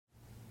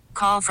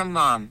call from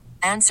mom.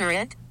 Answer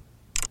it.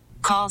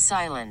 Call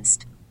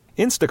silenced.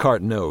 Instacart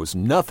knows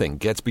nothing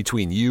gets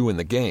between you and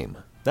the game.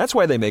 That's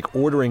why they make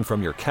ordering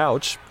from your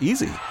couch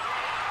easy.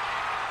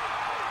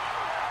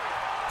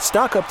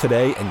 Stock up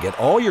today and get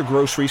all your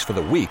groceries for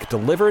the week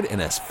delivered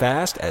in as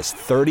fast as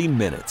 30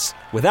 minutes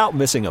without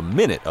missing a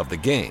minute of the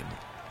game.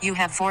 You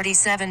have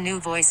 47 new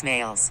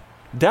voicemails.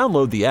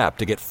 Download the app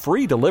to get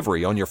free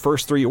delivery on your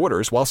first 3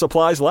 orders while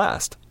supplies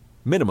last.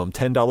 Minimum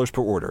 $10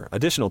 per order.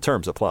 Additional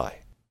terms apply.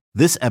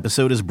 This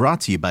episode is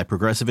brought to you by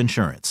Progressive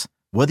Insurance.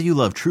 Whether you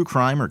love true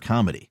crime or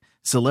comedy,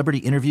 celebrity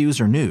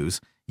interviews or news,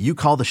 you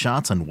call the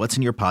shots on what's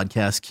in your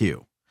podcast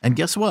queue. And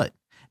guess what?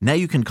 Now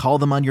you can call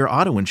them on your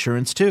auto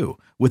insurance too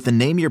with the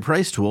Name Your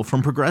Price tool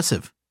from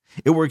Progressive.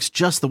 It works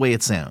just the way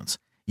it sounds.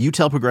 You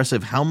tell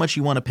Progressive how much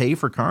you want to pay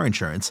for car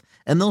insurance,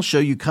 and they'll show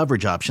you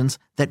coverage options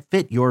that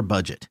fit your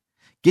budget.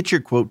 Get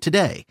your quote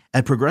today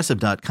at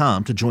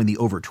Progressive.com to join the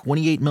over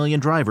 28 million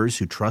drivers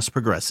who trust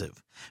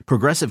Progressive.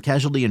 Progressive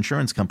Casualty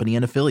Insurance Company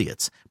and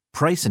Affiliates.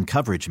 Price and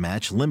coverage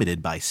match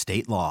limited by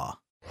state law.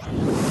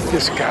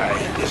 This guy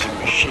is a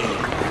machine.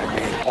 I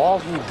mean, all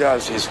he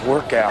does is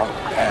work out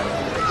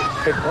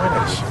and pick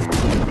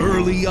winners.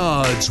 Early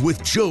Odds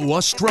with Joe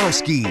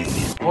Ostrowski.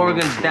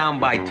 Oregon's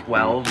down by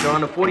 12. They're on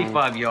the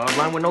 45-yard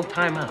line with no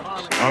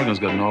timeouts. Oregon's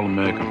got an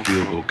All-American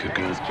field goal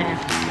kicker.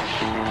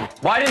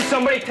 Why didn't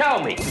somebody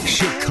tell me?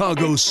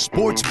 Chicago's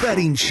sports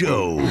betting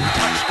show.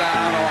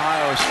 Touchdown,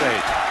 Ohio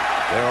State.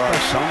 There are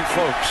some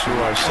folks who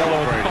are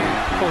celebrating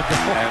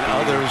and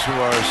others who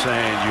are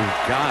saying,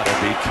 you've got to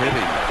be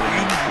kidding.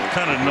 You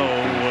kind of know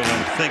what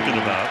I'm thinking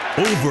about.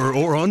 Over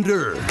or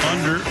under?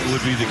 Under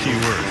would be the key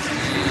word.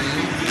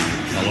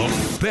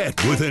 Hello?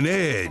 Bet with an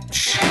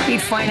edge.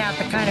 He'd find out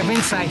the kind of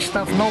inside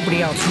stuff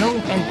nobody else knew,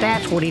 and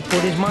that's what he'd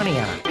put his money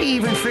on. He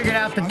even figured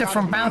out the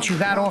different bounce you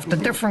got off the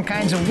different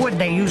kinds of wood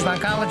they used on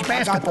college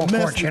basketball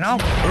courts, you know?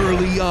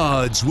 Early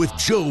Odds with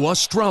Joe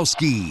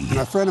Ostrowski. And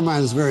a friend of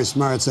mine is very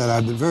smart, said,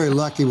 I've been very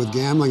lucky with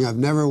gambling. I've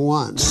never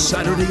won.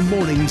 Saturday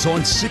mornings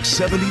on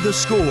 670 The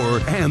Score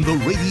and the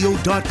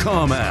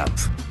Radio.com app.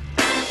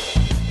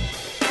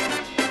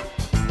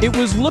 It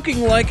was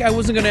looking like I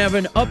wasn't going to have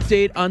an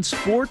update on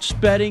sports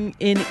betting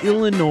in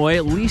Illinois,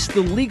 at least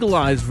the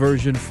legalized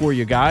version for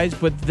you guys,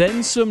 but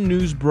then some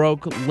news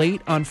broke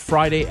late on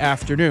Friday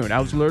afternoon.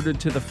 I was alerted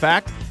to the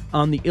fact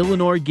on the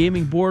Illinois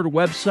Gaming Board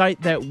website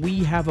that we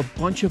have a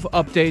bunch of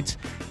updates,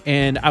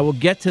 and I will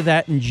get to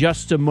that in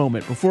just a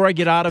moment. Before I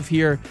get out of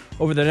here,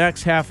 over the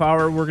next half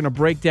hour, we're going to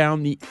break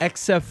down the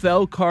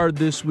XFL card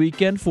this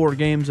weekend, 4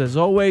 games as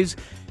always,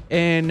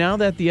 and now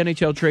that the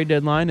NHL trade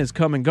deadline has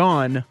come and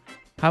gone,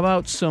 how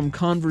about some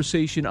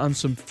conversation on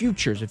some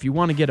futures if you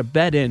want to get a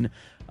bet in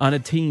on a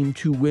team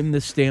to win the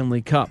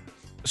Stanley Cup?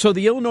 So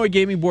the Illinois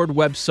Gaming Board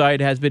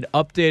website has been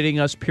updating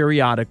us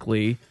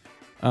periodically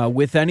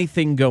with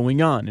anything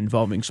going on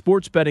involving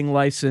sports betting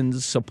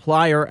license,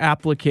 supplier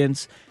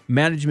applicants,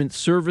 management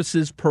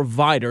services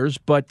providers.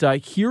 But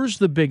here's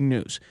the big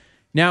news.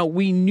 Now,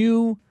 we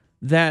knew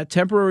that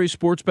temporary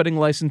sports betting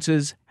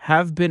licenses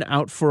have been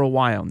out for a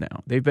while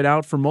now. They've been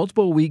out for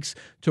multiple weeks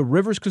to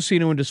Rivers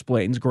Casino in Des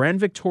Plaines,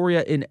 Grand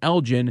Victoria in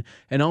Elgin,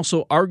 and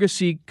also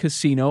Argosy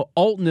Casino,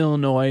 Alton,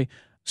 Illinois,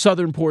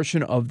 southern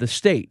portion of the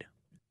state.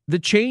 The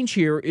change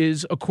here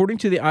is, according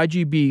to the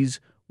IGB's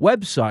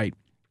website,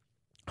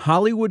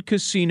 Hollywood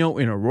Casino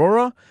in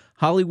Aurora,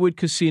 Hollywood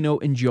Casino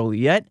in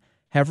Joliet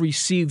have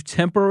received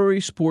temporary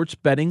sports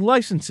betting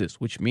licenses,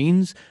 which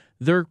means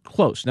they're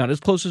close. Not as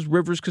close as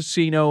Rivers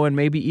Casino and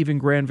maybe even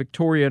Grand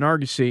Victoria and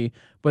Argosy,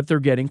 but they're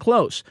getting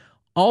close.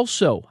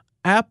 Also,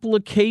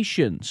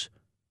 applications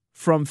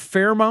from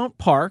Fairmount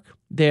Park,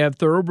 they have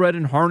Thoroughbred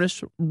and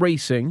Harness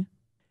Racing,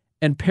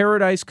 and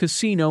Paradise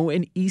Casino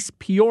in East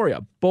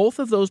Peoria. Both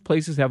of those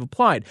places have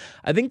applied.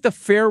 I think the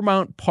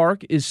Fairmount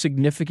Park is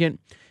significant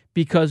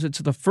because it's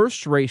the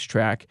first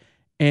racetrack,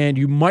 and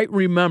you might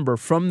remember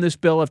from this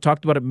bill, I've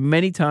talked about it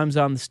many times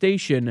on the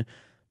station,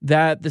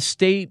 that the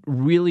state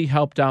really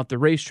helped out the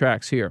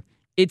racetracks here.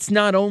 It's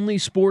not only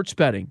sports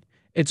betting.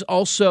 It's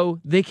also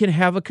they can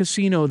have a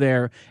casino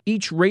there.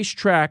 Each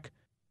racetrack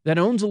that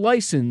owns a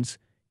license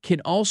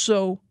can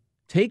also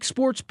take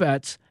sports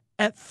bets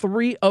at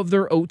 3 of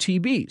their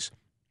OTBs.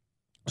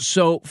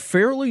 So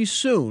fairly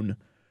soon,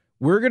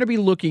 we're going to be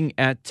looking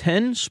at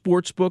 10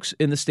 sports books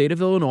in the state of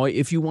Illinois.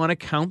 If you want to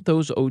count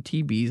those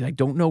OTBs, I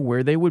don't know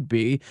where they would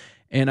be,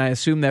 and I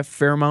assume that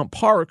Fairmount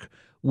Park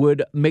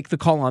would make the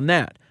call on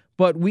that.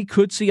 But we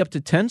could see up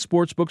to 10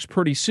 sports books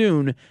pretty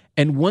soon.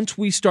 And once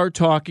we start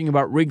talking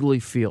about Wrigley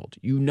Field,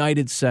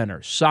 United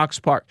Center, Sox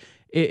Park,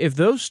 if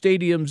those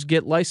stadiums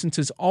get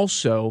licenses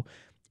also,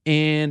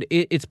 and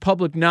it's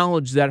public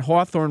knowledge that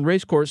Hawthorne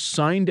Racecourse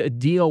signed a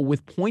deal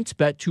with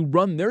PointsBet to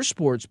run their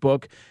sports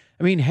book,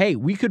 I mean, hey,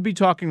 we could be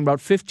talking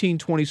about 15,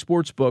 20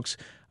 sports books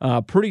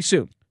pretty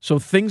soon. So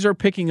things are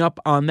picking up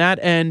on that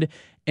end.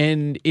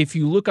 And if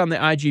you look on the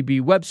IGB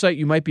website,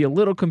 you might be a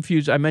little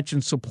confused. I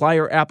mentioned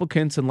supplier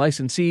applicants and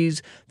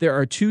licensees. There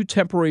are 2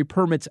 temporary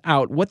permits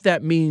out. What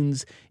that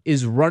means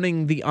is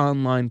running the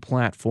online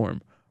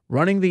platform.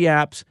 running the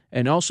apps,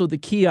 and also the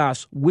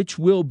kiosks, which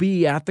will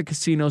be at the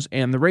casinos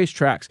and the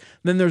racetracks.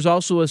 Then there's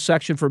also a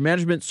section for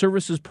management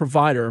services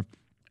provider.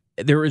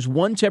 There is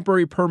one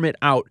temporary permit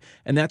out,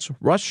 and that's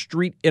Rush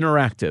Street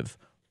Interactive.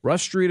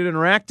 Rush Street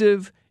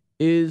Interactive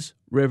is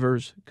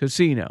Rivers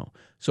Casino.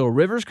 So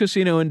Rivers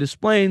Casino in Des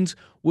Plaines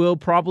will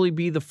probably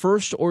be the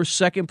first or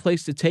second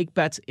place to take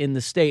bets in the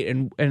state.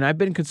 And I've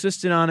been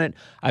consistent on it.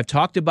 I've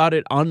talked about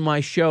it on my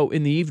show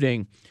in the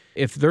evening.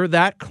 If they're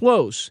that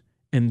close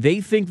and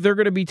they think they're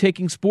going to be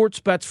taking sports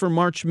bets for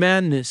March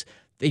Madness,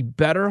 they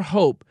better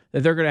hope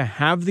that they're going to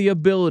have the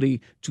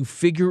ability to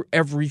figure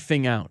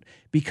everything out,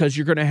 because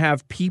you're going to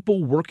have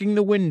people working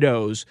the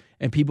windows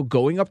and people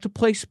going up to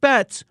place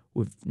bets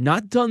who have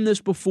not done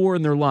this before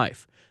in their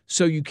life.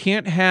 So you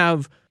can't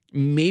have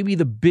maybe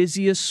the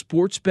busiest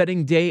sports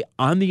betting day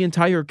on the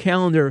entire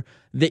calendar.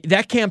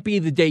 That can't be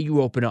the day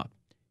you open up.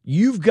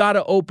 You've got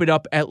to open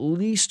up at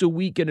least a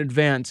week in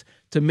advance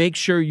to make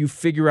sure you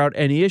figure out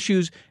any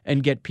issues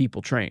and get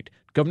people trained.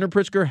 Governor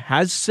Pritzker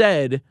has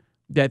said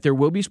that there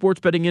will be sports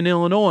betting in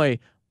Illinois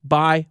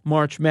by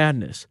March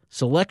Madness.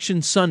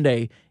 Selection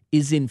Sunday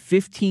is in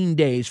 15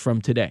 days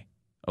from today.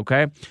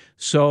 Okay?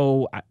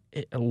 So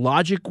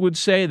logic would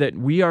say that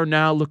we are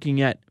now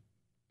looking at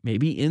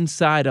maybe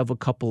inside of a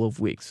couple of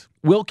weeks.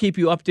 We'll keep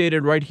you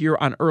updated right here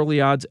on Early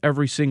Odds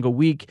every single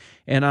week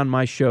and on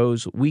my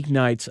shows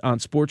weeknights on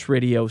Sports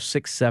Radio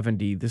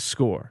 670 The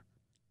Score.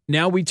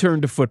 Now we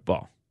turn to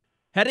football.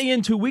 Heading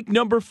into week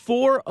number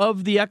 4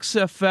 of the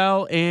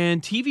XFL,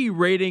 and TV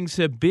ratings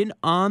have been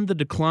on the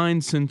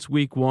decline since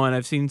week 1.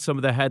 I've seen some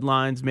of the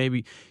headlines,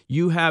 maybe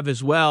you have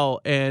as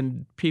well,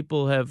 and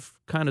people have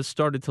kind of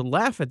started to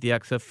laugh at the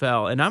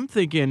XFL. And I'm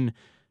thinking,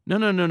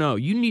 no.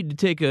 You need to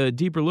take a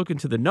deeper look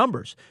into the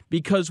numbers,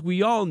 because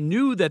we all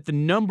knew that the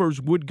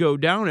numbers would go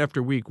down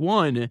after week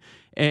 1,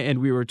 and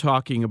we were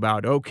talking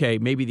about, okay,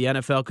 maybe the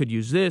NFL could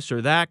use this or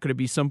that. Could it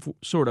be some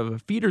sort of a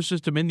feeder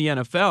system in the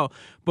NFL?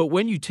 But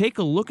when you take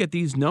a look at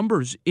these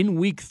numbers in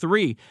week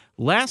 3,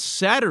 last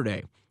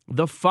Saturday,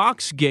 the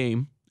Fox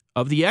game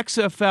of the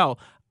XFL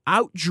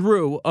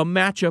outdrew a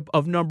matchup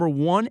of number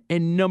 1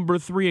 and number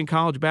 3 in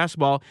college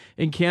basketball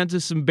in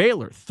Kansas and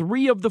Baylor.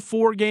 3 of the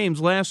 4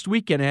 games last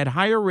weekend had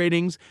higher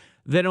ratings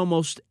than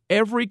almost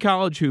every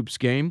college hoops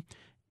game,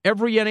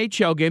 every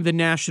NHL game, the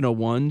national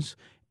ones,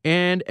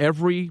 and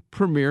every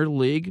Premier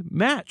League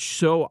match.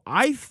 So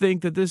I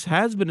think that this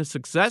has been a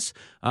success.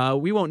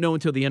 We won't know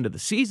until the end of the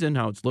season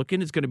how it's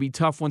looking. It's going to be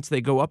tough once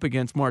they go up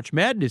against March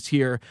Madness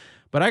here.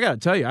 But I got to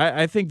tell you,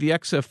 I think the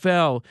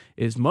XFL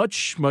is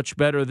much, much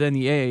better than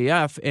the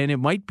AAF, and it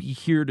might be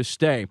here to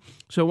stay.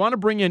 So I want to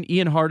bring in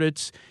Ian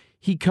Hartitz.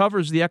 He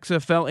covers the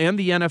XFL and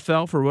the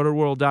NFL for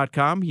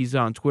RotoWorld.com. He's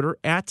on Twitter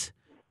at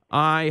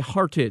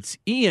iHartitz.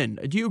 Ian,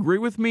 do you agree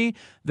with me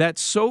that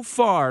so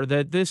far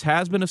that this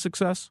has been a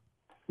success?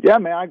 Yeah,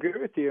 man, I agree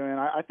with you, and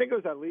I think it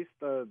was at least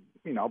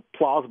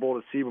plausible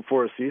to see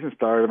before the season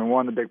started. I mean,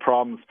 one of the big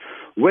problems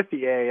with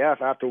the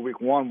AAF after week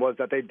 1 was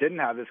that they didn't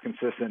have this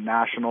consistent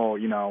national,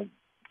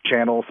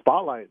 channel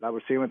spotlight that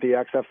we're seeing with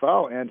the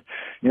XFL. And,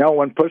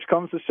 when push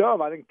comes to shove,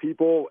 I think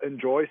people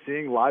enjoy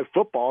seeing live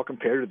football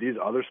compared to these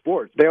other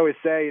sports. They always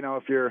say,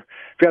 if you're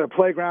at a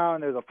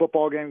playground, there's a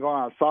football game going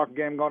on, a soccer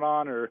game going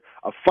on, or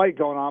a fight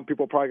going on,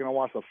 people are probably going to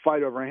watch the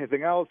fight over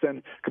anything else.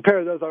 And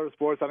compared to those other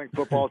sports, I think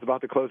football is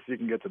about the closest you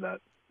can get to that.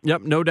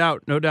 Yep, no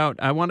doubt.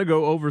 I want to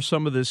go over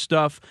some of this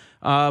stuff,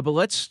 but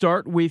let's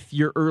start with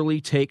your early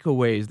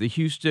takeaways. The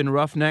Houston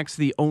Roughnecks,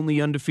 the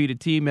only undefeated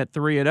team at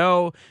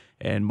 3-0,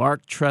 and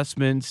Mark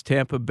Trestman's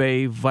Tampa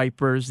Bay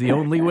Vipers, the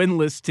only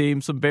winless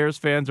team. Some Bears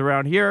fans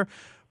around here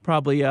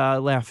probably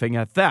laughing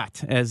at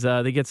that as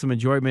they get some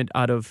enjoyment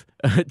out of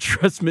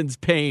Trestman's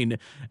pain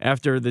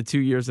after the 2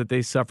 years that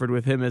they suffered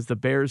with him as the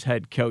Bears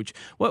head coach.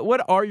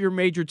 What are your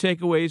major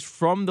takeaways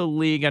from the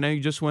league? I know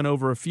you just went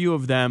over a few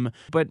of them,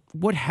 but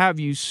what have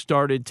you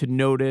started to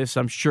notice?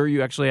 I'm sure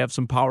you actually have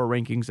some power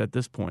rankings at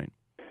this point.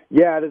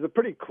 Yeah, there's a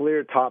pretty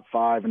clear top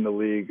 5 in the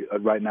league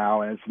right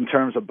now, and it's in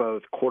terms of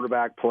both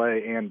quarterback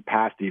play and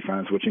pass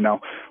defense, which,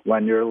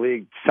 when your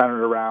league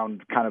centered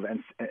around kind of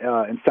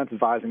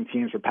incentivizing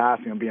teams for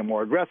passing and being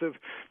more aggressive,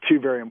 2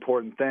 very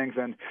important things.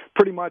 And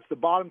pretty much the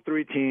bottom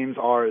 3 teams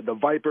are the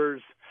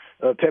Vipers,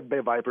 Tampa Bay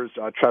Vipers,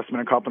 Trestman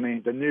and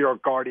company, the New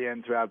York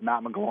Guardians, who have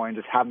Matt McGloin,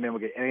 just haven't been able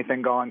to get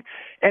anything going,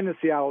 and the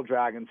Seattle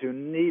Dragons, who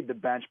need to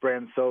bench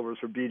Brandon Silvers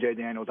for B.J.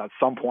 Daniels at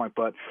some point,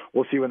 but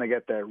we'll see when they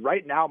get there.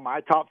 Right now,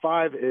 my top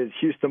 5 is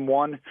Houston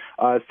 1,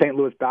 St.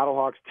 Louis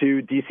Battlehawks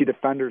 2, D.C.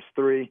 Defenders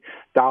 3,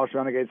 Dallas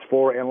Renegades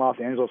 4, and Los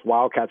Angeles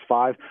Wildcats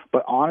 5.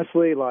 But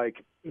honestly,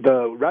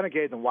 the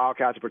Renegades and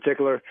Wildcats in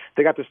particular,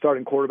 they got their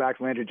starting quarterbacks,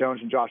 Landry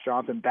Jones and Josh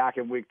Johnson, back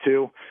in week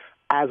 2.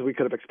 as we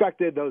could have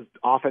expected, those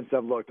offenses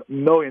have looked a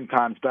million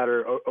times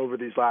better over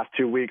these last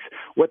 2 weeks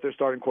with their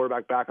starting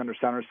quarterback back under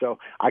center. So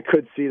I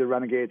could see the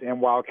Renegades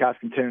and Wildcats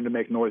continuing to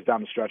make noise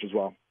down the stretch as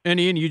well. And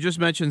Ian, you just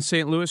mentioned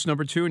St. Louis,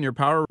 number 2 in your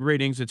power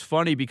ratings. It's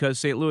funny because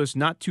St. Louis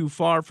not too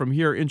far from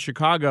here in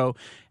Chicago,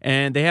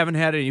 and they haven't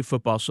had any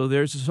football. So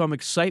there's some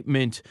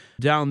excitement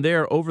down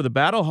there over the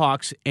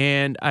Battlehawks,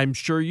 and I'm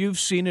sure you've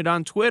seen it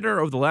on Twitter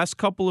over the last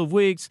couple of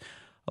weeks.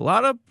 A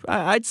lot of,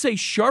 I'd say,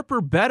 sharper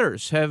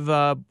bettors have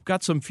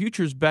got some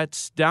futures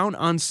bets down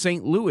on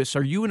St. Louis.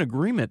 Are you in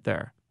agreement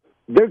there?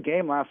 Their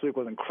game last week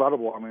was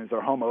incredible. I mean, it's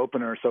their home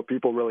opener, so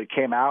people really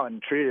came out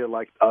and treated it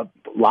like a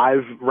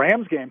live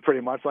Rams game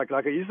pretty much, like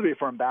it used to be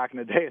for them back in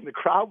the day, and the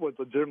crowd was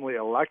legitimately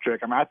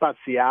electric. I mean, I thought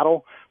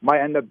Seattle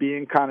might end up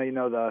being kind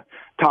of, the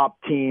top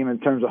team in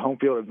terms of home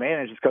field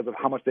advantage just because of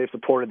how much they've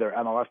supported their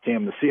MLS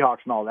team, the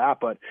Seahawks and all that,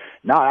 but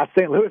no, that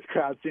St. Louis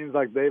crowd seems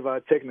like they've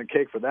taken the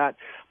cake for that.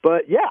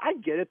 But, yeah, I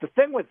get it. The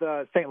thing with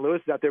St. Louis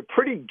is that they're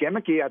pretty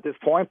gimmicky at this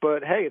point,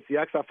 but, hey, it's the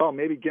XFL.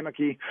 Maybe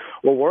gimmicky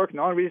will work. And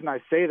the only reason I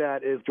say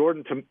that is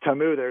Jordan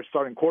Ta'amu, their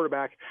starting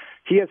quarterback,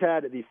 he has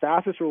had the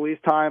fastest release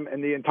time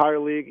in the entire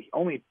league.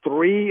 Only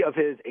 3 of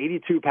his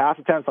 82 pass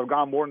attempts have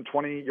gone more than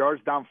 20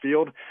 yards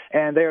downfield,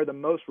 and they are the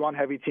most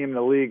run-heavy team in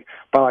the league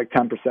by like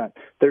 10%.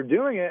 They're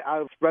doing it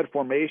out of spread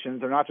formations.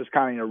 They're not just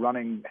kind of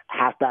running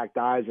halfback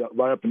dives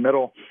right up the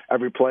middle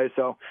every play.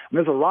 So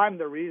there's a rhyme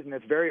to reason.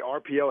 It's very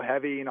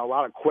RPO-heavy, a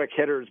lot of quick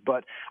hitters,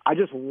 but I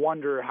just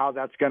wonder how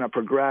that's going to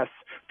progress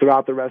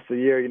throughout the rest of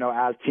the year,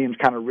 as teams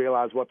kind of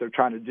realize what they're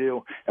trying to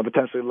do and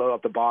potentially load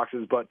up the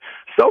boxes. But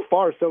so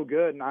far, so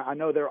good. And I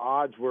know their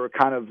odds were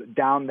kind of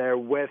down there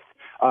with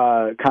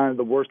kind of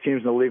the worst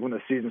teams in the league when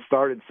the season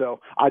started. So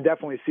I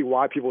definitely see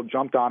why people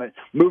jumped on it.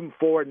 Moving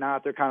forward, now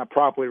that they're kind of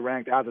properly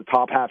ranked as a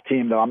top half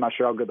team, though, I'm not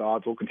sure how good the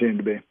odds will continue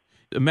to be.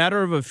 A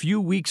matter of a few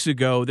weeks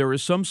ago, there were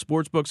some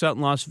sports books out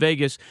in Las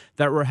Vegas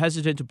that were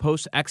hesitant to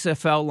post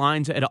XFL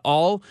lines at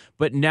all.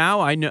 But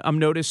now I'm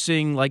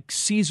noticing, like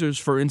Caesars,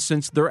 for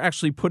instance, they're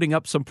actually putting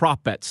up some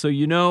prop bets.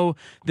 So,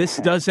 this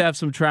does have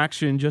some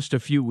traction just a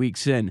few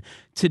weeks in.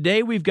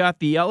 Today, we've got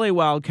the LA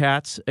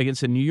Wildcats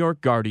against the New York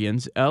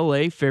Guardians.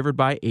 LA favored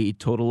by 8,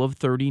 total of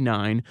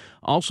 39.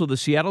 Also, the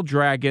Seattle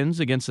Dragons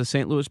against the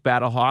St. Louis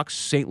Battlehawks.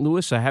 St.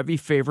 Louis, a heavy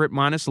favorite,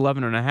 minus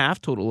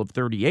 11.5, total of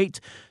 38.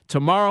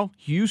 Tomorrow,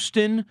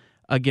 Houston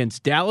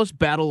against Dallas,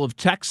 Battle of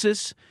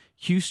Texas.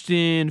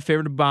 Houston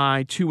favored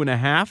by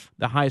 2.5,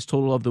 the highest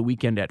total of the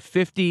weekend at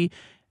 50.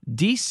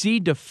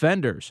 DC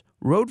Defenders,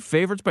 road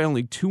favorites by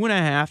only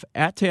 2.5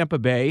 at Tampa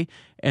Bay,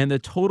 and the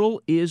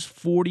total is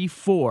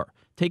 44.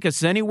 Take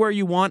us anywhere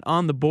you want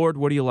on the board.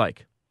 What do you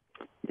like?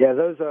 Yeah,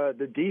 those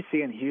the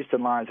DC and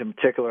Houston lines in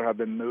particular have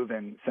been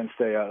moving since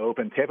they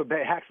opened. Tampa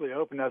Bay actually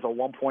opened as a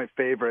 1-point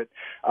favorite.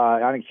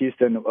 I think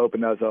Houston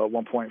opened as a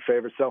 1-point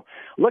favorite. So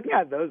looking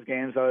at those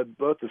games,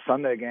 both the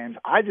Sunday games,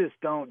 I just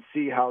don't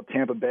see how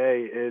Tampa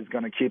Bay is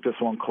going to keep this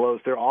one close.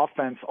 Their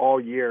offense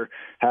all year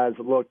has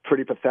looked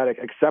pretty pathetic,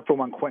 except for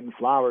when Quentin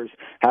Flowers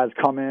has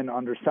come in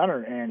under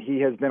center, and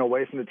he has been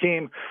away from the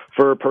team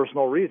for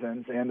personal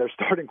reasons. And their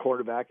starting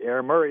quarterback,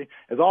 Aaron Murray,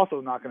 is also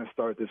not going to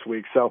start this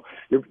week. So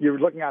you're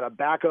looking at a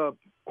backup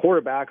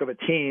quarterback of a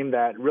team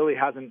that really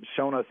hasn't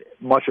shown us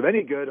much of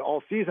any good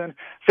all season,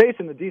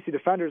 facing the DC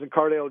Defenders and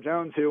Cardale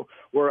Jones, who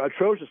were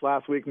atrocious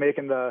last week,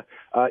 making the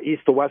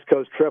east to west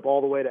coast trip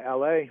all the way to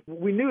L.A.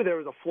 We knew there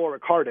was a floor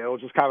at Cardale. It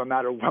was just kind of a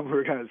matter of when we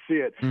were going to see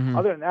it. Mm-hmm.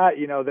 Other than that,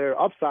 their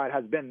upside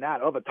has been that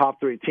of a top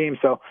 3 team.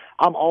 So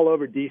I'm all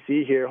over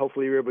DC here.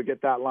 Hopefully you're able to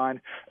get that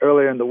line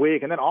earlier in the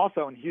week. And then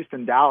also in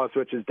Houston-Dallas,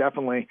 which is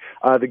definitely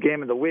the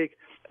game of the week.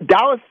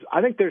 Dallas,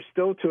 I think they're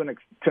still to an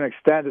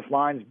extent, this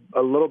line's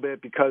a little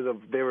bit because of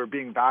they were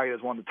being valued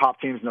as one of the top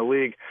teams in the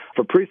league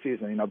for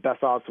preseason,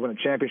 best odds to win a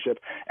championship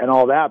and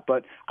all that.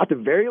 But at the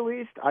very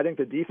least, I think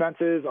the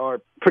defenses are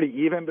pretty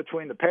even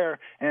between the pair.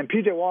 And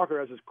P.J. Walker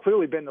has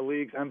clearly been the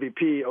league's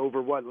MVP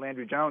over what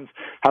Landry Jones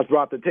has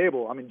brought to the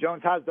table. I mean,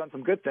 Jones has done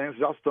some good things.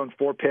 He's also thrown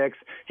 4 picks.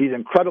 He's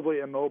incredibly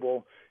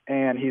immobile,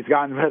 and he's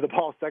gotten rid of the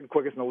ball second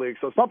quickest in the league.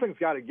 So something's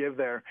got to give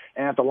there.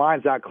 And if the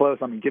line's that close,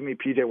 give me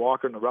P.J.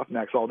 Walker and the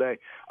Roughnecks all day.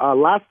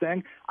 Last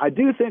thing, I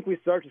do think we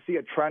start to see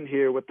a trend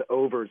here with the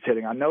overs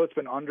hitting. I know it's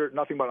been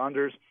nothing but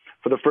unders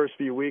for the first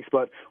few weeks,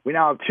 but we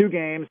now have 2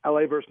 games,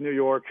 L.A. versus New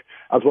York,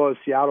 as well as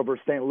Seattle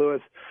versus St. Louis.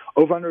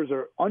 Over-unders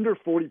are under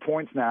 40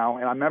 points now,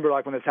 and I remember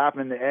when this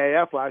happened in the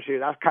AAF last year,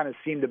 that kind of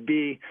seemed to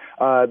be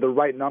the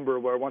right number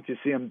where once you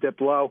see them dip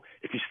low,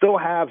 if you still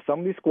have some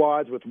of these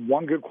squads with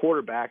one good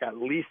quarterback, at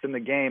least in the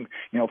game,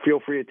 feel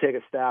free to take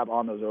a stab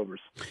on those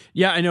overs.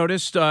 Yeah, I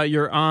noticed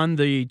you're on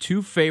the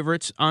 2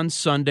 favorites on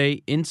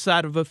Sunday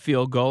inside of a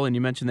field goal, and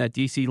you mentioned that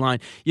DC line.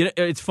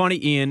 It's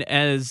funny, Ian,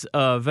 as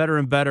a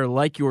veteran bettor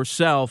like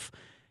yourself,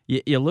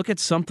 you look at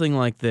something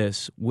like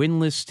this,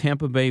 winless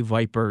Tampa Bay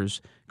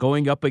Vipers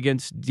going up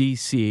against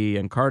DC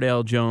and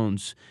Cardale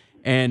Jones,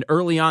 and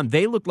early on,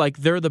 they look like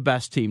they're the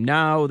best team.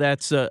 Now,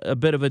 that's a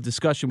bit of a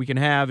discussion we can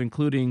have,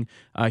 including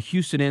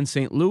Houston and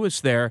St. Louis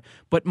there.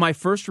 But my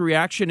first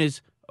reaction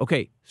is,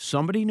 okay,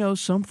 somebody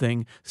knows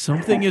something.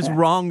 Something is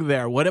wrong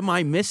there. What am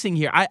I missing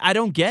here? I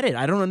don't get it.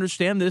 I don't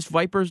understand this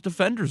Vipers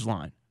defenders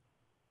line.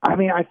 I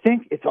mean, I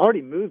think it's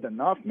already moved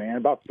enough, man,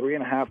 about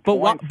 3.5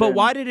 points. But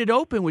why did it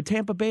open with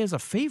Tampa Bay as a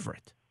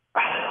favorite?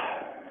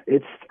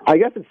 I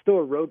guess it's still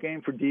a road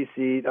game for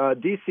D.C.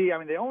 D.C., I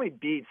mean, they only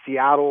beat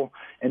Seattle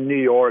and New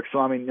York, so,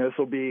 I mean, this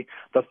will be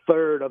the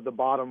third of the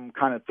bottom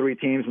kind of 3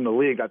 teams in the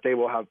league that they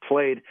will have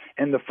played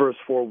in the first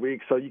 4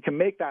 weeks. So you can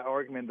make that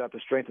argument that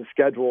the strength of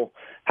schedule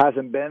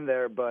hasn't been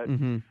there, but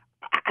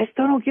I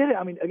still don't get it.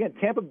 I mean, again,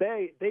 Tampa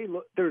Bay,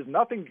 there's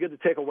nothing good to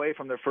take away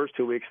from their first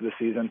 2 weeks of the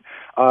season.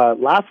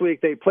 Last week,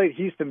 they played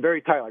Houston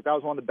very tight. Like, that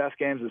was one of the best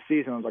games of the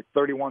season. It was like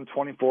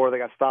 31-24. They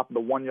got stopped at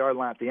the 1-yard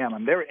line at the end.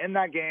 And they were in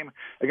that game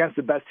against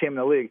the best team in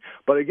the league.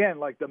 But again,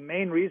 like, the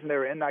main reason they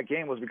were in that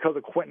game was because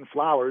of Quentin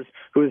Flowers,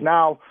 who is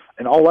now,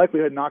 in all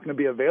likelihood, not going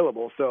to be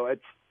available. So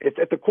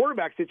if the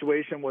quarterback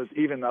situation was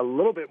even a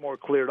little bit more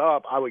cleared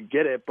up, I would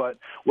get it. But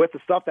with the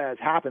stuff that has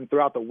happened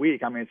throughout the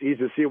week, I mean, it's easy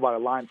to see why the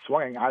line's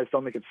swinging. I just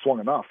don't think it's swung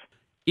enough.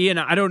 Ian,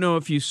 I don't know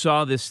if you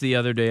saw this the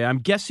other day. I'm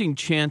guessing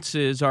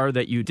chances are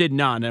that you did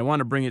not, and I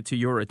want to bring it to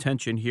your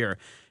attention here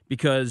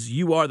because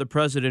you are the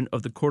president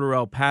of the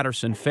Cordarrelle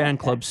Patterson fan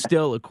club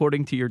still,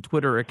 according to your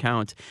Twitter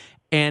account.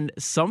 And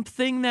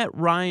something that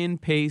Ryan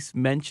Pace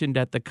mentioned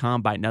at the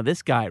Combine. Now,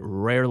 this guy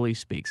rarely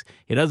speaks.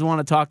 He doesn't want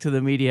to talk to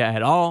the media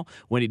at all.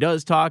 When he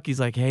does talk, he's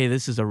like, hey,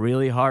 this is a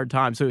really hard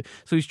time. So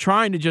he's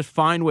trying to just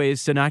find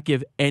ways to not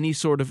give any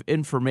sort of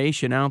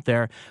information out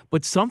there.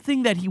 But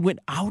something that he went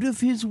out of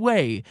his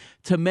way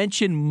to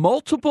mention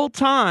multiple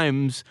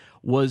times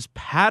was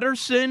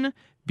Patterson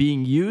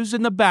being used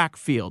in the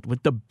backfield.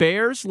 With the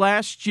Bears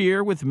last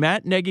year, with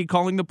Matt Nagy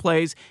calling the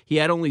plays, he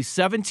had only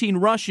 17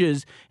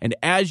 rushes, and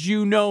as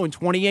you know, in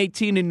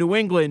 2018 in New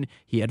England,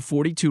 he had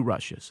 42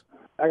 rushes.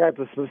 I got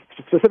the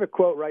specific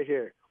quote right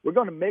here. We're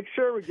going to make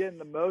sure we're getting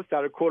the most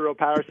out of Cordarrelle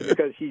Patterson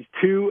because he's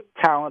too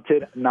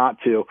talented not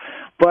to.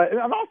 But in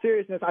all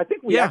seriousness, I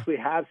think we actually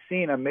have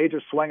seen a major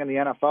swing in the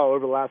NFL over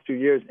the last few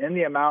years in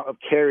the amount of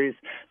carries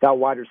that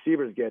wide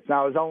receivers get.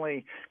 Now, it was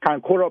only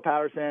kind of Cordarrelle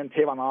Patterson,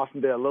 Tavon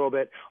Austin did a little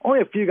bit.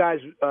 Only a few guys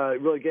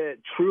really get it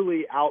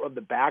truly out of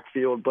the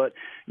backfield. But,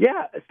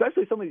 yeah,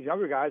 especially some of these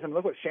younger guys. I mean,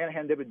 look what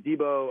Shanahan did with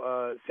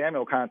Deebo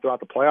Samuel kind of throughout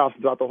the playoffs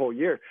and throughout the whole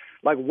year.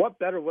 Like, what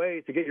better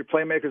way to get your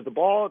playmakers the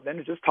ball than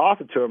to just toss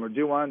it to them or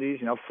do one of these,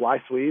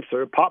 fly sweeps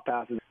or pop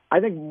passes? I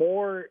think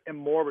more and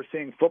more we're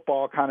seeing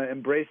football kind of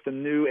embrace the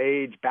new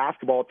age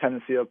basketball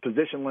tendency of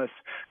positionless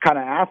kind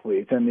of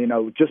athletes. And,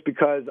 just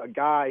because a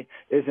guy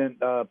isn't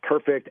a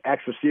perfect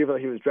X receiver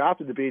that he was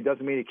drafted to be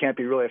doesn't mean he can't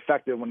be really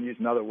effective when used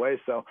in other ways.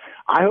 So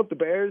I hope the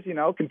Bears,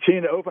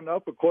 continue to open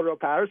up with Cordarrelle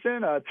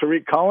Patterson,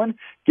 Tariq Cohen,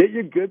 get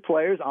your good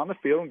players on the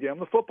field and get them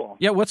the football.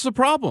 Yeah, what's the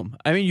problem?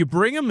 I mean, you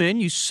bring them in,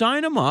 you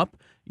sign them up,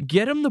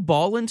 get him the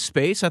ball in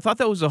space. I thought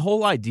that was the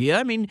whole idea.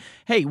 I mean,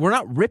 hey, we're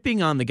not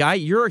ripping on the guy.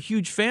 You're a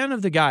huge fan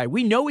of the guy.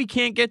 We know he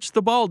can't get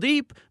the ball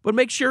deep, but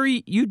make sure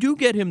you do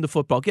get him the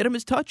football. Get him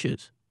his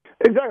touches.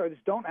 Exactly.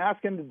 Just don't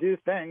ask him to do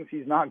things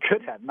he's not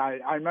good at. And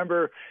I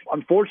remember,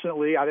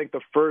 unfortunately, I think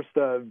the first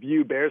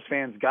view Bears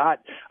fans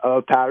got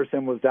of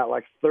Patterson was that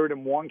 3rd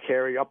and 1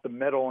 carry up the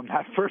middle in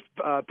that first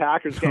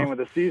Packers game of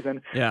the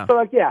season. Yeah.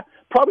 So,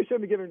 probably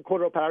shouldn't be giving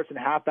Cordarrelle Patterson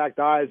halfback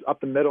dives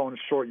up the middle in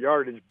short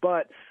yardage,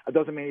 but it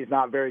doesn't mean he's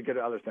not very good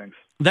at other things.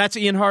 That's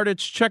Ian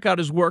Hartitz. Check out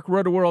his work.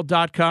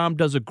 Rotoworld.com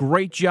does a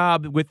great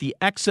job with the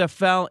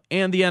XFL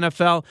and the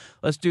NFL.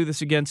 Let's do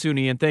this again soon,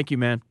 Ian. Thank you,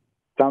 man.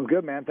 Sounds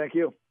good, man. Thank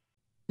you.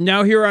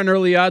 Now here on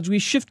Early Odds, we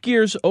shift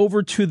gears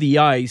over to the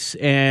ice,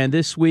 and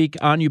this week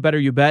on You Better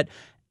You Bet,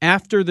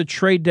 after the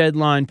trade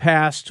deadline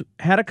passed,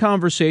 had a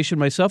conversation,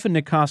 myself and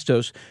Nick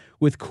Kostos,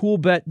 with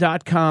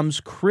CoolBet.com's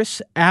Chris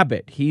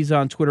Abbott. He's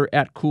on Twitter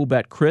at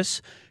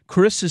CoolBetChris.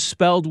 Chris is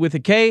spelled with a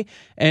K,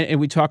 and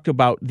we talked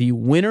about the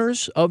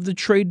winners of the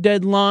trade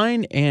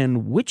deadline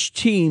and which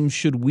teams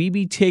should we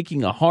be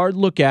taking a hard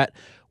look at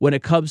when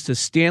it comes to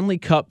Stanley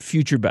Cup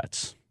future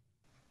bets.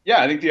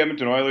 Yeah, I think the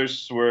Edmonton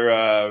Oilers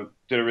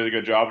did a really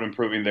good job of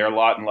improving their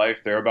lot in life.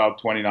 They're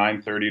about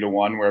 29, 30 to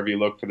 1 wherever you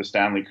look for the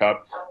Stanley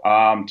Cup.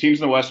 Teams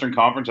in the Western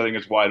Conference, I think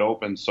it's wide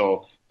open,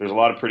 so there's a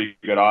lot of pretty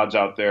good odds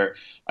out there.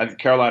 I think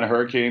Carolina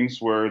Hurricanes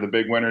were the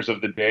big winners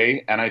of the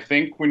day, and I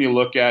think when you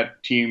look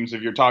at teams,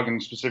 if you're talking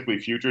specifically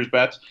futures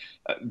bets,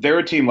 they're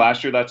a team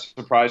last year that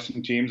surprised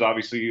some teams,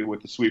 obviously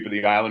with the sweep of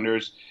the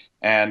Islanders.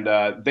 And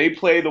they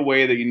play the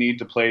way that you need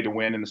to play to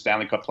win in the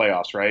Stanley Cup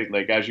playoffs, right?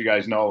 Like, as you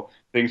guys know,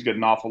 things get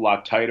an awful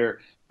lot tighter.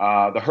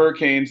 The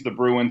Hurricanes, the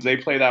Bruins, they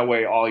play that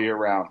way all year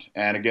round.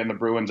 And again, the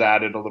Bruins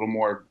added a little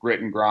more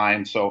grit and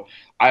grind. So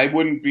I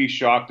wouldn't be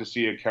shocked to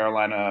see a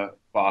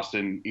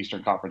Carolina-Boston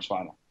Eastern Conference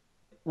final.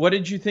 What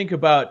did you think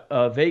about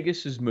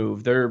Vegas's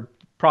move? They're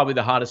probably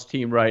the hottest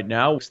team right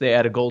now. They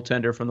add a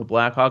goaltender from the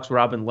Blackhawks,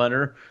 Robin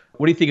Lehner.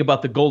 What do you think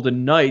about the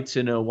Golden Knights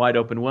in a wide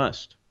open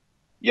West?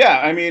 Yeah,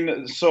 I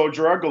mean, so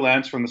Gerard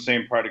Gallant's from the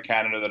same part of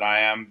Canada that I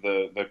am,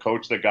 the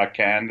coach that got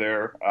canned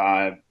there,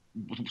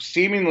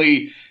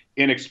 seemingly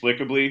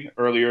inexplicably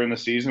earlier in the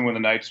season when the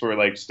Knights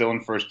were still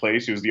in first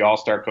place. He was the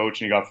all-star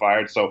coach and he got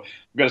fired. So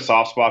we've got a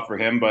soft spot for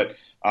him. But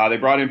They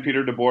brought in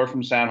Peter DeBoer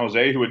from San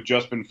Jose, who had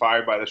just been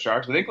fired by the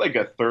Sharks. I think like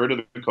a third of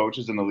the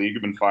coaches in the league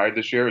have been fired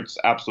this year. It's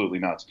absolutely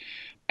nuts.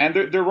 And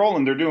they're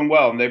rolling. They're doing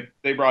well. And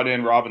they brought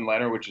in Robin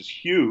Lehner, which is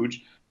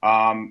huge.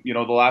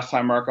 The last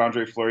time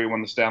Marc-Andre Fleury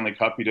won the Stanley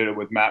Cup, he did it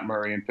with Matt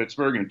Murray in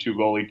Pittsburgh in a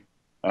 2-goalie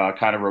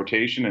kind of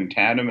rotation and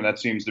tandem. And that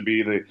seems to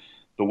be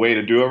the way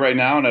to do it right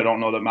now. And I don't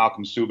know that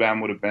Malcolm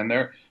Subban would have been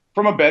there.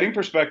 From a betting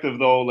perspective,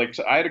 though, like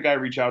I had a guy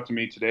reach out to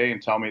me today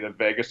and tell me that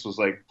Vegas was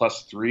like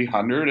plus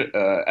 300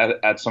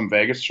 at some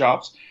Vegas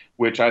shops,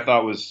 which I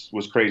thought was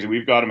crazy.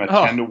 We've got them at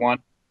 10 to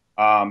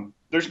 1.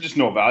 There's just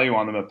no value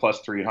on them at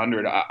plus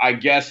 300. I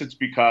guess it's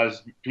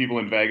because people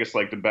in Vegas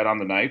like to bet on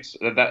the Knights.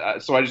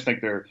 So I just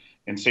think they're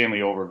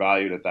insanely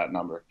overvalued at that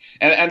number.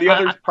 And the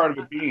other part of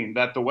it being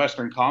that the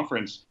Western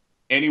Conference,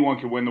 anyone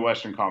could win the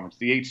Western Conference.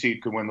 The 8th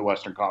seed could win the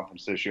Western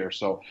Conference this year.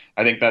 So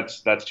I think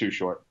that's too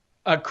short.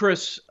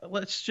 Chris,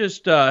 let's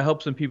just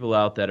help some people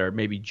out that are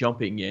maybe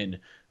jumping in.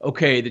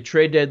 Okay, the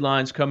trade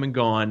deadline's come and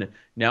gone.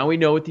 Now we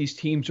know what these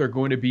teams are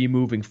going to be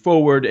moving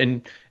forward.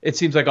 And it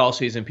seems like all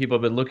season people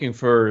have been looking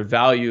for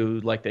value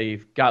like they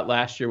got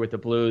last year with the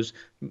Blues.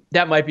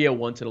 That might be a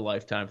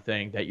once-in-a-lifetime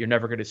thing that you're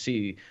never going to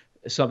see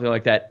something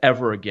like that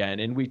ever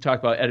again. And we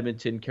talked about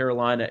Edmonton,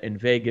 Carolina, and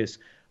Vegas.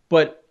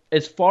 But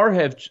as far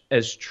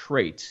as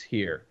traits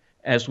here,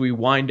 as we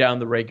wind down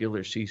the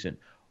regular season,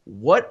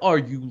 what are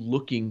you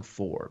looking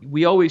for?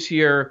 We always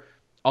hear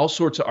all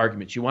sorts of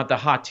arguments. You want the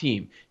hot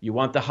team. You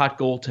want the hot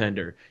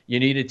goaltender. You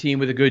need a team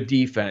with a good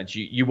defense.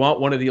 You want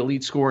one of the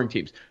elite scoring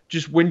teams.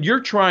 Just when you're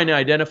trying to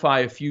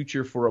identify a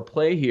future for a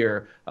play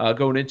here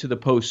going into the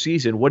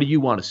postseason, what do you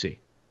want to see?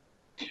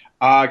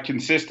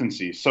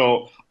 Consistency.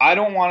 So I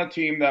don't want a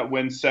team that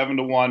wins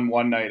 7-1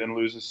 one night and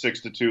loses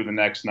 6-2 the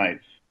next night.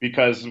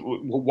 Because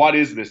what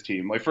is this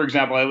team? Like, for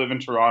example, I live in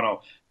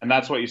Toronto, and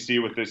that's what you see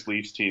with this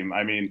Leafs team.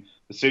 I mean,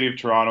 the city of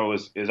Toronto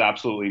is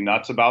absolutely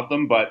nuts about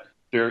them, but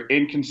they're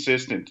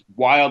inconsistent,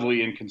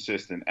 wildly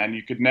inconsistent, and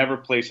you could never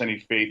place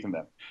any faith in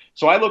them.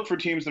 So I look for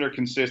teams that are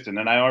consistent,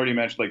 and I already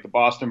mentioned like the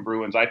Boston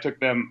Bruins. I took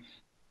them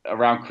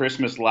around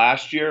Christmas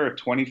last year at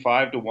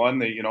 25 to 1.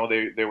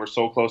 They were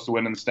so close to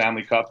winning the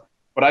Stanley Cup.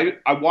 But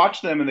I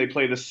watch them and they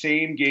play the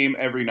same game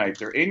every night.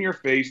 They're in your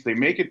face. They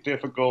make it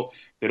difficult.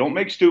 They don't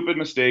make stupid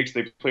mistakes.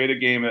 They play the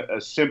game a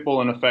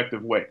simple and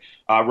effective way.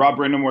 Rob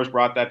Brindamore's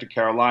brought that to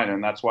Carolina,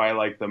 and that's why I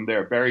like them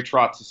there. Barry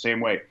Trotz the same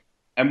way.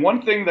 And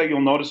one thing that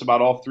you'll notice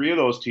about all three of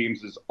those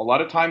teams is a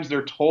lot of times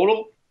their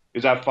total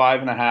is at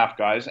 5.5,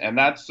 guys. And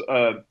that's,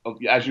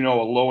 as you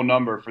know, a low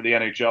number for the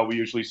NHL. We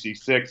usually see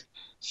 6,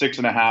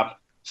 6.5,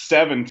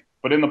 7.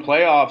 But in the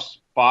playoffs,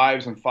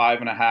 5s and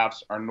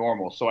 5.5s are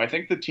normal. So I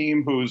think the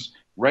team whose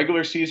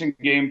regular season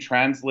game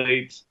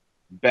translates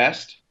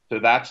best to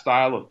that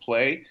style of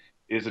play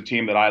is a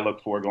team that I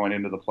look for going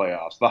into the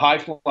playoffs. The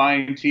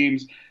high-flying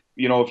teams,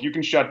 if you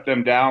can shut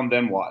them down,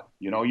 then what?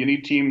 You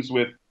need teams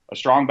with a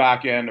strong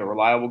back end, a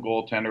reliable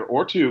goaltender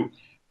or two,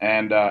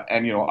 and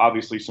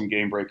obviously some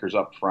game breakers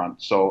up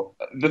front. So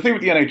the thing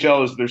with the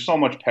NHL is there's so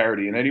much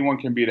parity, and anyone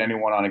can beat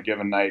anyone on a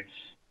given night.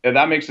 And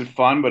that makes it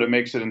fun, but it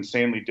makes it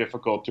insanely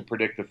difficult to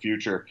predict the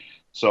future.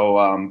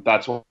 So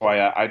that's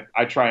why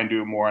I try and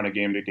do more on a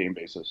game-to-game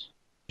basis.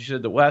 You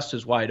said the West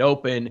is wide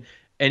open.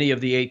 Any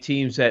of the 8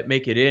 teams that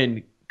make it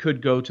in could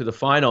go to the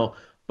final.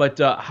 But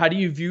how do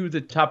you view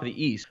the top of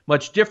the East?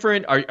 Much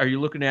different? Are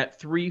you looking at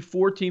 3,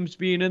 4 teams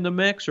being in the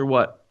mix, or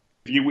what?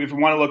 If you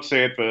want to look,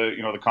 say, at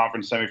the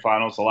conference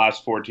semifinals, the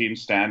last 4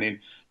 teams standing,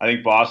 I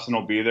think Boston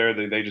will be there.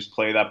 They just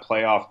play that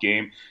playoff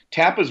game.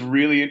 Tampa's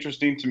really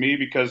interesting to me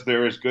because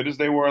they're as good as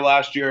they were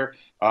last year,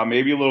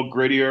 maybe a little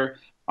grittier.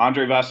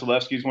 Andrei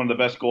Vasilevsky is one of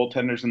the best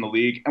goaltenders in the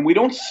league, and we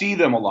don't see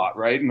them a lot,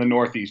 right, in the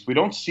Northeast. We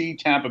don't see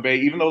Tampa Bay,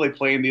 even though they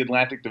play in the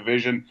Atlantic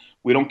Division.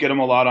 We don't get them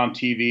a lot on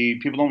TV.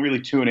 People don't really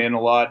tune in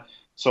a lot.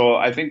 So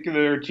I think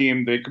they're a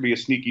team. They could be a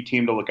sneaky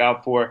team to look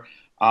out for.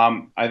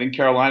 I think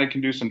Carolina can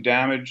do some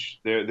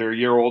damage. They're a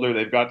year older.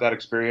 They've got that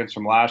experience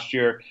from last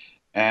year.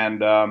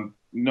 And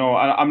no,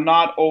 I'm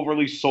not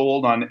overly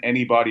sold on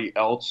anybody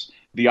else.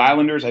 The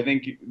Islanders, I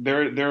think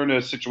they're in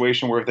a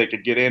situation where if they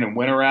could get in and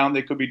win a round,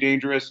 they could be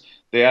dangerous.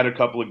 They had a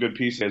couple of good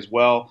pieces as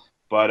well,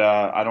 but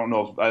I don't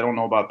know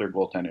about their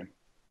goaltending.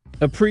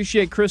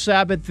 Appreciate Chris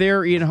Abbott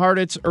there, Ian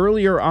Hartitz,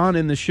 earlier on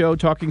in the show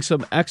talking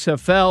some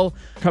XFL,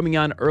 coming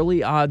on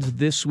early odds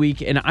this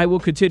week, and I will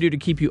continue to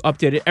keep you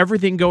updated.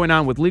 Everything going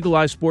on with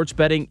legalized sports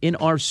betting in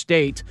our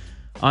state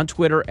on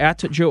Twitter at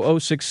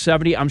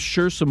Joe0670. I'm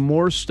sure some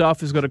more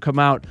stuff is going to come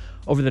out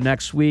over the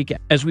next week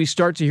as we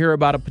start to hear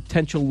about a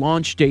potential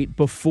launch date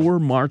before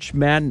March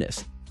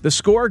Madness. The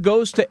Score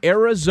goes to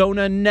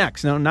Arizona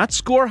next. Now, not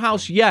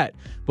Scorehouse yet,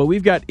 but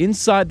we've got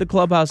Inside the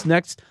Clubhouse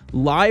next,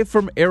 live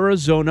from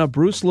Arizona.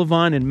 Bruce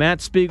Levine and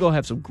Matt Spiegel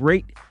have some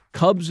great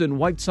Cubs and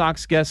White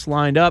Sox guests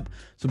lined up,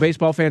 so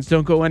baseball fans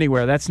don't go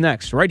anywhere. That's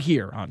next, right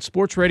here on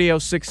Sports Radio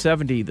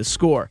 670, The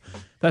Score.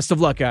 Best of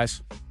luck,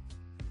 guys.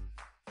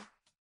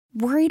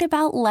 Worried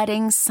about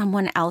letting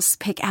someone else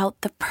pick out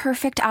the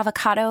perfect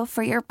avocado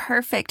for your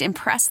perfect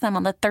impress them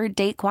on the third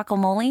date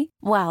guacamole?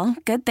 Well,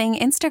 good thing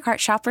Instacart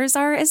shoppers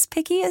are as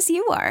picky as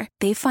you are.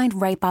 They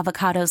find ripe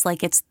avocados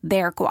like it's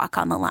their guac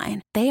on the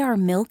line. They are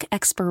milk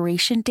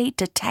expiration date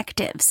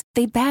detectives.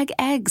 They bag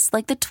eggs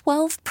like the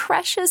 12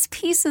 precious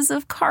pieces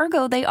of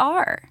cargo they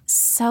are.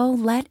 So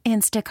let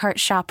Instacart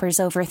shoppers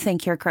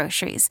overthink your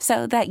groceries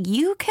so that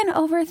you can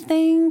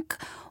overthink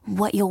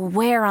what you'll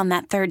wear on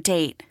that third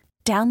date.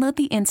 Download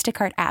the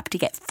Instacart app to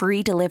get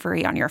free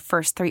delivery on your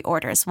first 3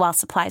 orders while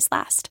supplies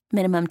last.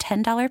 Minimum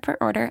 $10 per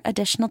order.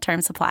 Additional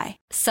terms apply.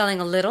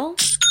 Selling a little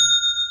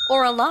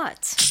or a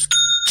lot?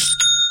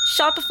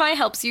 Shopify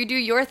helps you do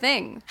your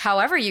thing,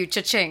 however you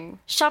cha-ching.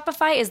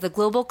 Shopify is the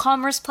global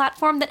commerce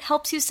platform that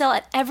helps you sell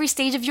at every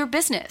stage of your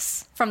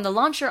business. From the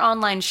launch your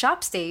online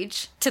shop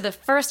stage, to the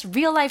first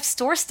real-life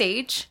store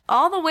stage,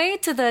 all the way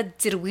to the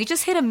did we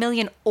just hit 1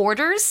 million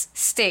orders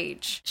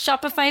stage.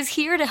 Shopify's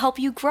here to help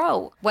you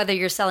grow. Whether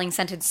you're selling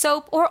scented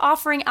soap or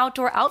offering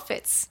outdoor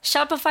outfits,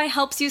 Shopify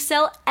helps you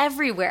sell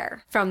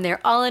everywhere. From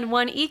their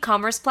all-in-one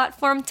e-commerce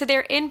platform to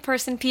their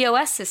in-person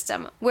POS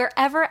system,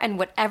 wherever and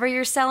whatever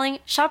you're selling,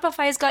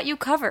 Shopify's got you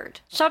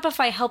covered.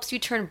 Shopify helps you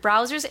turn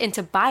browsers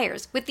into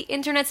buyers with the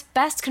internet's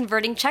best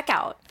converting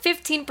checkout.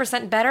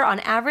 15% better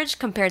on average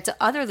compared to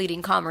other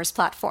leading commerce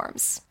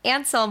platforms.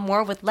 And sell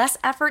more with less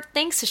effort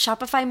thanks to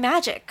Shopify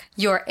Magic,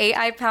 your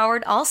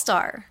AI-powered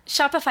all-star.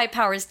 Shopify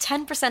powers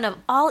 10% of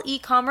all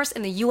e-commerce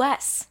in the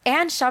US.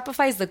 And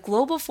Shopify is the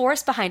global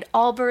force behind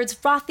Allbirds,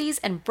 Rothy's,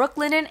 and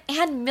Brooklinen,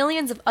 and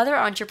millions of other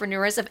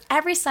entrepreneurs of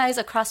every size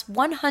across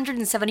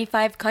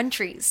 175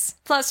 countries.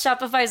 Plus,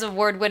 Shopify's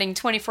award-winning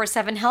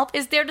 24/7 help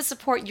is there to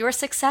support your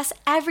success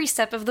every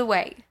step of the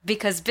way.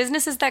 Because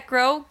businesses that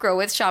grow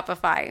with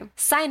Shopify.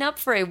 Sign up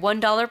for a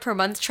 $1 per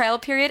month trial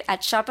period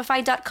at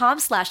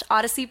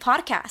shopify.com/Odyssey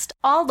Podcast,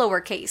 all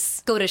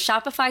lowercase. Go to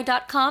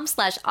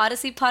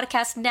shopify.com/Odyssey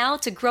Podcast now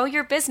to grow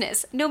your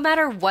business, no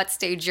matter what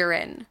stage you're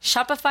in.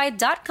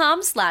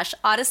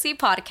 Shopify.com/Odyssey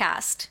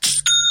Podcast.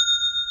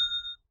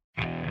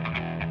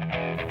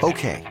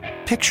 Okay,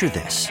 picture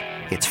this.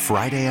 It's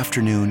Friday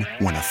afternoon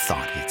when a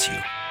thought hits you.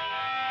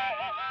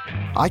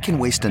 I can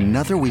waste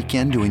another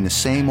weekend doing the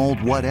same old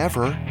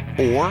whatever,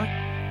 or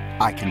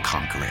I can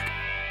conquer it.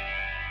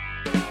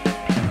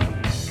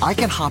 I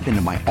can hop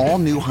into my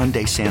all-new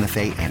Hyundai Santa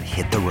Fe and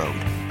hit the road.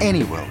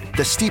 Any road.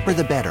 The steeper,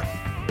 the better.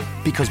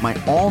 Because my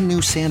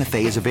all-new Santa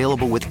Fe is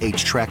available with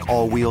H-Track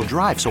all-wheel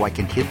drive, so I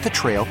can hit the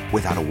trail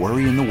without a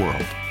worry in the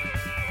world.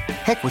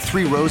 Heck, with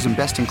 3 rows and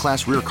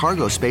best-in-class rear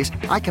cargo space,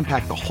 I can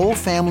pack the whole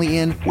family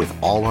in with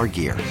all our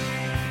gear.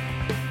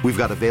 We've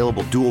got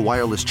available dual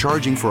wireless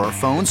charging for our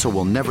phones, so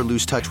we'll never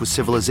lose touch with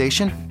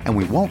civilization, and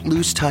we won't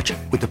lose touch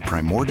with the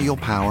primordial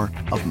power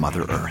of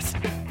Mother Earth.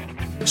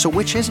 So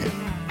which is it?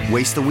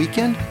 Waste the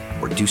weekend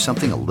or do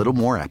something a little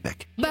more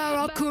epic?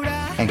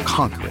 And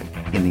conquer it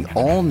in the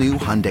all-new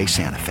Hyundai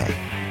Santa Fe.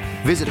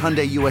 Visit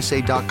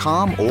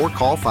HyundaiUSA.com or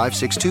call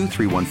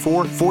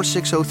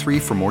 562-314-4603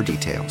 for more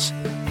details.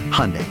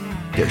 Hyundai,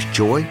 there's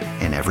joy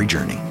in every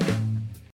journey.